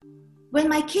When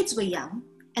my kids were young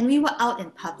and we were out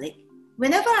in public,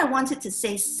 whenever I wanted to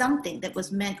say something that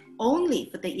was meant only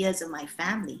for the ears of my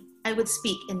family, I would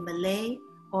speak in Malay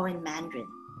or in Mandarin.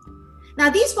 Now,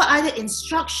 these were either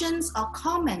instructions or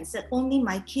comments that only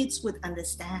my kids would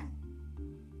understand.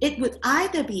 It would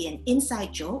either be an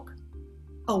inside joke,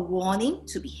 a warning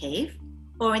to behave,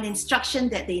 or an instruction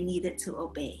that they needed to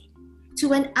obey.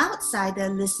 To an outsider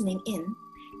listening in,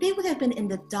 they would have been in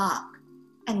the dark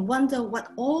and wonder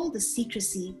what all the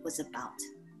secrecy was about.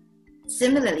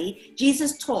 Similarly,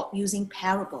 Jesus taught using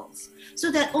parables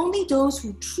so that only those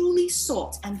who truly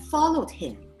sought and followed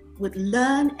him would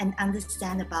learn and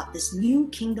understand about this new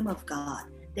kingdom of God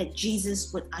that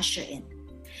Jesus would usher in.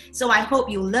 So I hope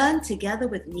you'll learn together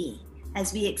with me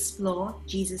as we explore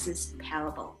Jesus'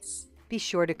 parables. Be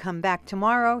sure to come back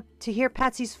tomorrow to hear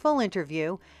Patsy's full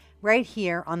interview right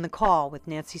here on The Call with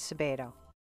Nancy Sabato.